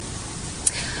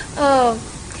Oh,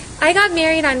 I got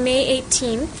married on May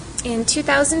 18th in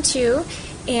 2002,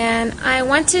 and I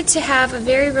wanted to have a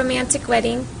very romantic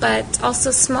wedding, but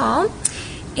also small.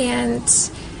 And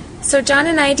so John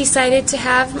and I decided to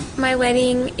have my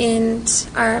wedding in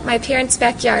my parents'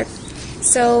 backyard.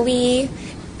 So we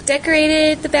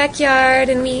decorated the backyard,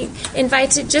 and we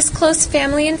invited just close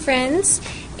family and friends,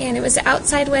 and it was an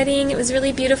outside wedding. It was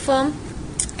really beautiful.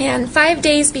 And 5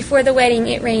 days before the wedding,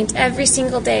 it rained every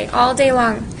single day, all day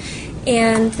long.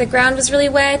 And the ground was really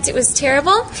wet. It was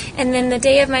terrible. And then the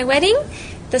day of my wedding,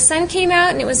 the sun came out,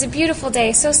 and it was a beautiful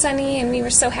day, so sunny, and we were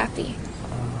so happy.